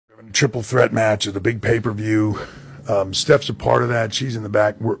Triple threat match at the big pay-per-view. Steph's a part of that. She's in the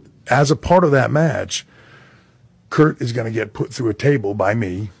back. As a part of that match, Kurt is going to get put through a table by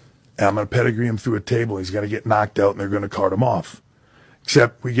me, and I'm going to pedigree him through a table. He's going to get knocked out, and they're going to cart him off.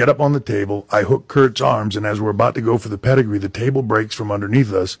 Except we get up on the table, I hook Kurt's arms, and as we're about to go for the pedigree, the table breaks from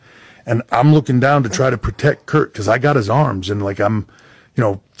underneath us, and I'm looking down to try to protect Kurt because I got his arms, and like I'm,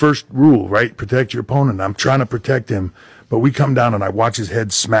 first rule, right? Protect your opponent. I'm trying to protect him, but we come down, and I watch his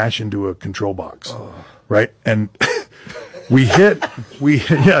head smash into a control box, right? And yeah,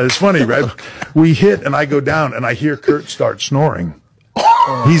 it's funny, right? We hit, and I go down, and I hear Kurt start snoring.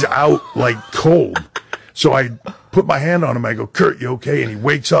 He's out like cold. So I put my hand on him. I go, Kurt, you okay? And he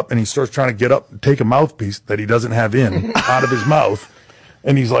wakes up and he starts trying to get up and take a mouthpiece that he doesn't have in out of his mouth.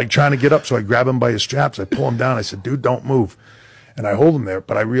 And he's like trying to get up. So I grab him by his straps. I pull him down. I said, dude, don't move. And I hold him there.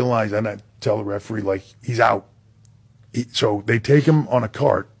 But I realize, and I tell the referee, like, he's out. So they take him on a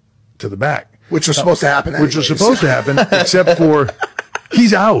cart to the back. Which was supposed to happen anyways. Which was supposed to happen, except for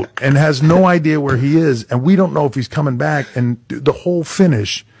he's out and has no idea where he is. And we don't know if he's coming back. And the whole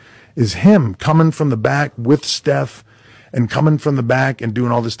finish is him coming from the back with Steph and coming from the back and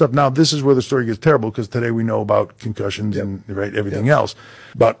doing all this stuff. Now, this is where the story gets terrible because today we know about concussions and everything else.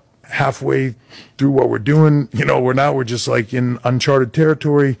 But halfway through what we're doing, we're just like in uncharted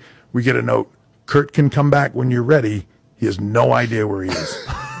territory. We get a note, Kurt can come back when you're ready. He has no idea where he is.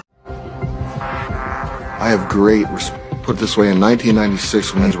 I have great respect. Put it this way, in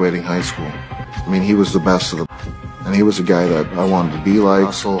 1996 when I was graduating high school, I mean, he was the best of the... And he was a guy that I wanted to be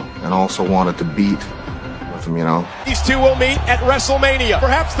like, and also wanted to beat with him, These two will meet at WrestleMania,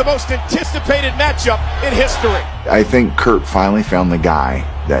 perhaps the most anticipated matchup in history. I think Kurt finally found the guy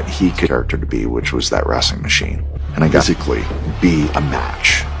that he could character to be, which was that wrestling machine. And I got to physically be a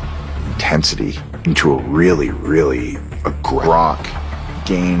match, intensity, into a really, really Brock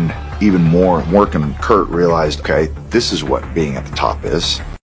gained even more. Working, Kurt realized, okay, this is what being at the top is.